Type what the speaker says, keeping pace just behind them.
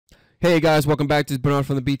Hey guys, welcome back. This is Bernard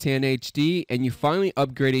from the BTNHD, and you finally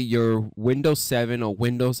upgraded your Windows 7 or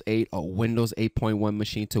Windows 8 or Windows 8.1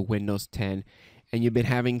 machine to Windows 10, and you've been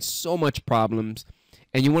having so much problems,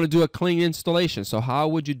 and you want to do a clean installation. So how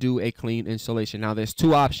would you do a clean installation? Now there's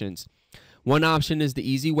two options. One option is the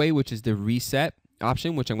easy way, which is the reset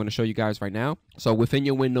option, which I'm going to show you guys right now. So within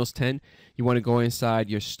your Windows 10, you want to go inside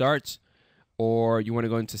your starts, or you want to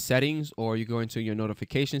go into settings, or you go into your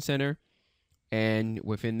notification center. And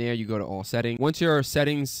within there, you go to all settings. Once your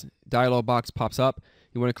settings dialog box pops up,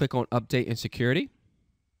 you want to click on update and security.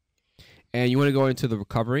 And you want to go into the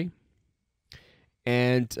recovery.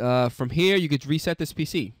 And from here, you could reset this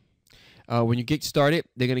PC. When you get started,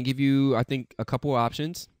 they're going to give you, I think, a couple of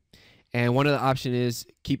options. And one of the options is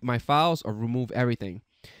keep my files or remove everything.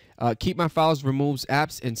 Keep my files removes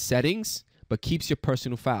apps and settings, but keeps your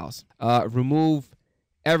personal files. Remove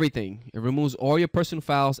everything. It removes all your personal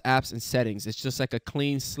files, apps, and settings. It's just like a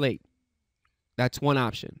clean slate. That's one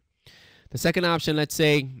option. The second option, let's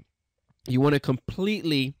say you want to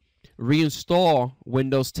completely reinstall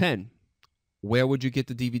Windows 10. Where would you get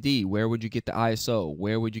the DVD? Where would you get the ISO?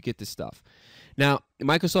 Where would you get this stuff? Now,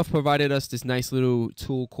 Microsoft provided us this nice little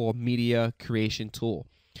tool called Media Creation Tool.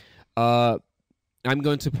 I'm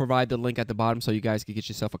going to provide the link at the bottom so you guys can get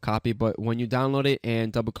yourself a copy. But when you download it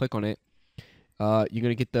and double click on it, you're going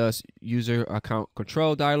to get the user account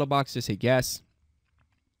control dialog box. Just hit yes.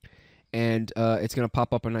 And it's going to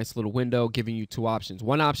pop up a nice little window giving you two options.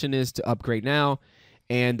 One option is to upgrade now.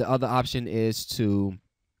 And the other option is to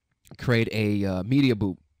create a media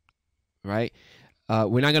boot. Right?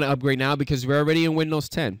 We're not going to upgrade now because we're already in Windows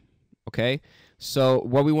 10. Okay? So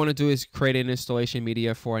what we want to do is create an installation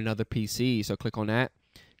media for another PC. So click on that.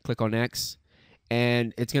 Click on Next.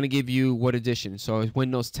 And it's going to give you what edition. So it's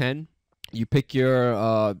Windows 10. You pick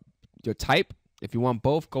your type. If you want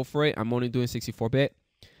both, go for it. I'm only doing 64-bit.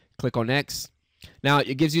 Click on Next. Now,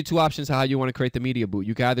 it gives you two options how you want to create the media boot.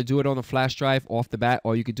 You can either do it on a flash drive off the bat,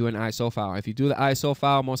 or you could do an ISO file. If you do the ISO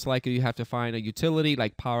file, most likely you have to find a utility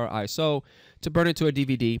like Power ISO to burn it to a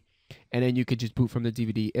DVD, and then you could just boot from the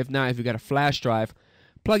DVD. If not, if you got a flash drive,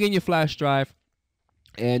 plug in your flash drive,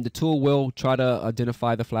 and the tool will try to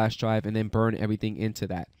identify the flash drive and then burn everything into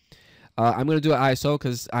that. I'm going to do an ISO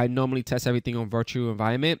because I normally test everything on virtual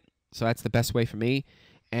environment. So that's the best way for me.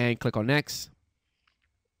 And click on Next.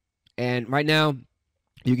 And right now,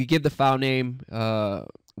 you can give the file name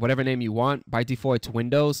whatever name you want. By default, it's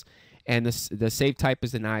Windows. And the save type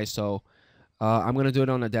is an ISO. I'm going to do it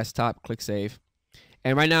on a desktop. Click Save.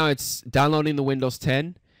 And right now, it's downloading the Windows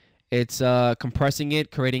 10. It's compressing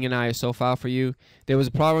it, creating an ISO file for you. There was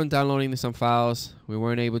a problem downloading some files. We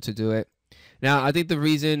weren't able to do it. Now, I think the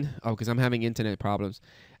reason, because I'm having internet problems.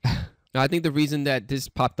 Now, I think the reason that this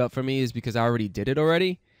popped up for me is because I already did it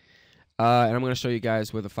already. And I'm going to show you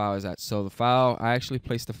guys where the file is at. So the file, I actually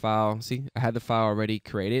placed the file. See, I had the file already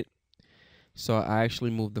created. So I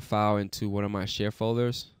actually moved the file into one of my share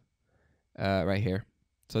folders right here.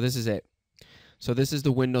 So this is it. So this is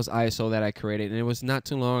the Windows ISO that I created, and it was not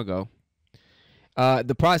too long ago.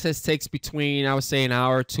 The process takes between, I would say, an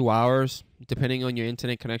hour, 2 hours, depending on your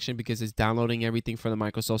internet connection, because it's downloading everything from the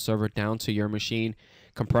Microsoft server down to your machine,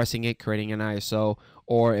 compressing it, creating an ISO,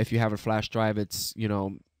 or if you have a flash drive, it's, you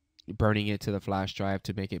know, burning it to the flash drive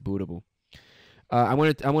to make it bootable. I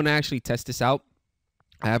want to actually test this out.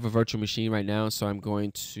 I have a virtual machine right now, so I'm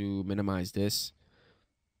going to minimize this.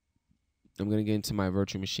 I'm going to get into my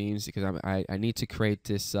virtual machines because I need to create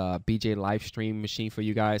this BJ live stream machine for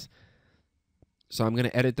you guys. So I'm going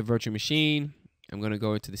to edit the virtual machine. I'm going to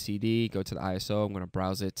go into the CD, go to the ISO. I'm going to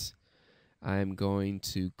browse it. I'm going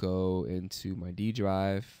to go into my D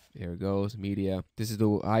drive. Here it goes, media. This is the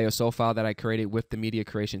ISO file that I created with the media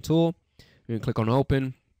creation tool. We're going to click on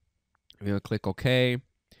open. We're going to click OK.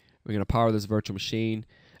 We're going to power this virtual machine.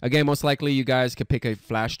 Again, most likely you guys can pick a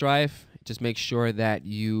flash drive. Just make sure that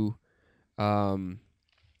you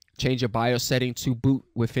change your BIOS setting to boot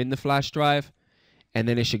within the flash drive. And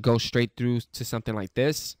then it should go straight through to something like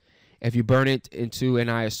this. If you burn it into an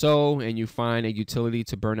ISO and you find a utility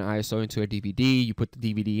to burn an ISO into a DVD, you put the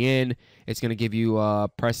DVD in. It's going to give you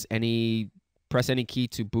press any key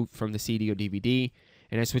to boot from the CD or DVD,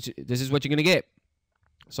 and this is what you're going to get.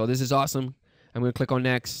 So this is awesome. I'm going to click on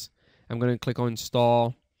Next. I'm going to click on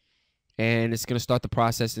Install, and it's going to start the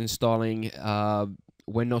process installing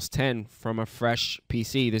Windows 10 from a fresh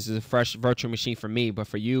PC. This is a fresh virtual machine for me, but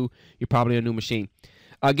for you, you're probably a new machine.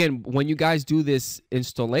 Again, when you guys do this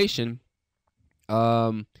installation,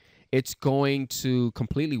 it's going to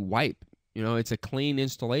completely wipe. You know, it's a clean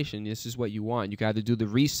installation. This is what you want. You got to do the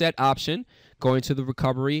reset option, go into the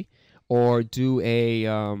recovery, or do a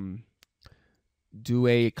do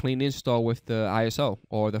a clean install with the ISO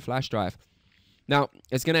or the flash drive. Now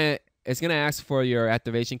it's gonna ask for your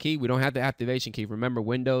activation key. We don't have the activation key. Remember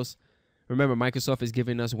Microsoft is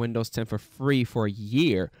giving us Windows 10 for free for a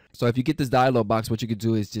year. So if you get this dialog box, what you could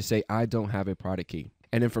do is just say, I don't have a product key.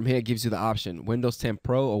 And then from here, it gives you the option, Windows 10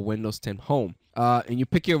 Pro or Windows 10 Home. And you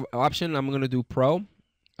pick your option. I'm going to do Pro.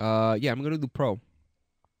 Yeah, I'm going to do Pro.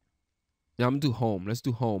 Now I'm going to do Home. Let's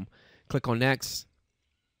do Home. Click on Next.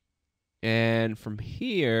 And from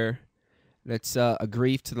here, let's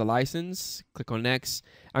agree to the license. Click on Next.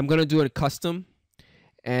 I'm going to do it custom.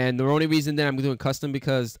 And the only reason that I'm doing custom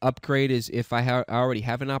because upgrade is if I already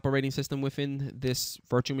have an operating system within this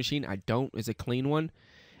virtual machine. I don't. It's a clean one.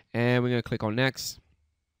 And we're going to click on Next.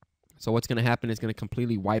 So what's going to happen is going to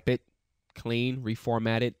completely wipe it, clean,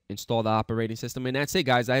 reformat it, install the operating system. And that's it,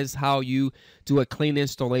 guys. That is how you do a clean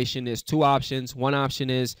installation. There's two options. One option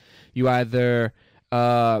is you either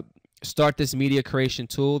start this media creation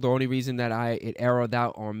tool. The only reason that it errored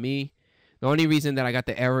out on me, the only reason that I got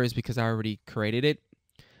the error is because I already created it.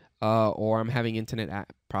 Or I'm having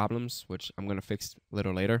internet problems, which I'm going to fix a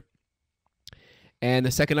little later. And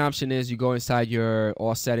the second option is you go inside your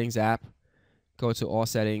All Settings app, go to All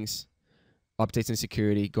Settings, Updates and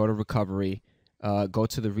Security, go to Recovery, go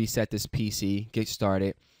to the Reset This PC, Get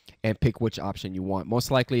Started, and pick which option you want.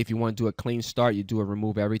 Most likely, if you want to do a clean start, you do a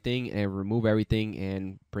remove everything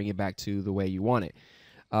and bring it back to the way you want it.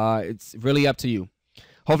 It's really up to you.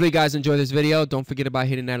 Hopefully, you guys enjoy this video. Don't forget about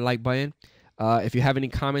hitting that like button. If you have any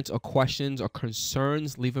comments or questions or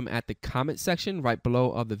concerns, leave them at the comment section right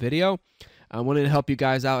below of the video. I wanted to help you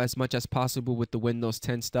guys out as much as possible with the Windows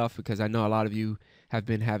 10 stuff because I know a lot of you have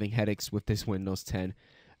been having headaches with this Windows 10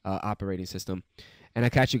 operating system. And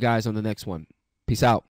I'll catch you guys on the next one. Peace out.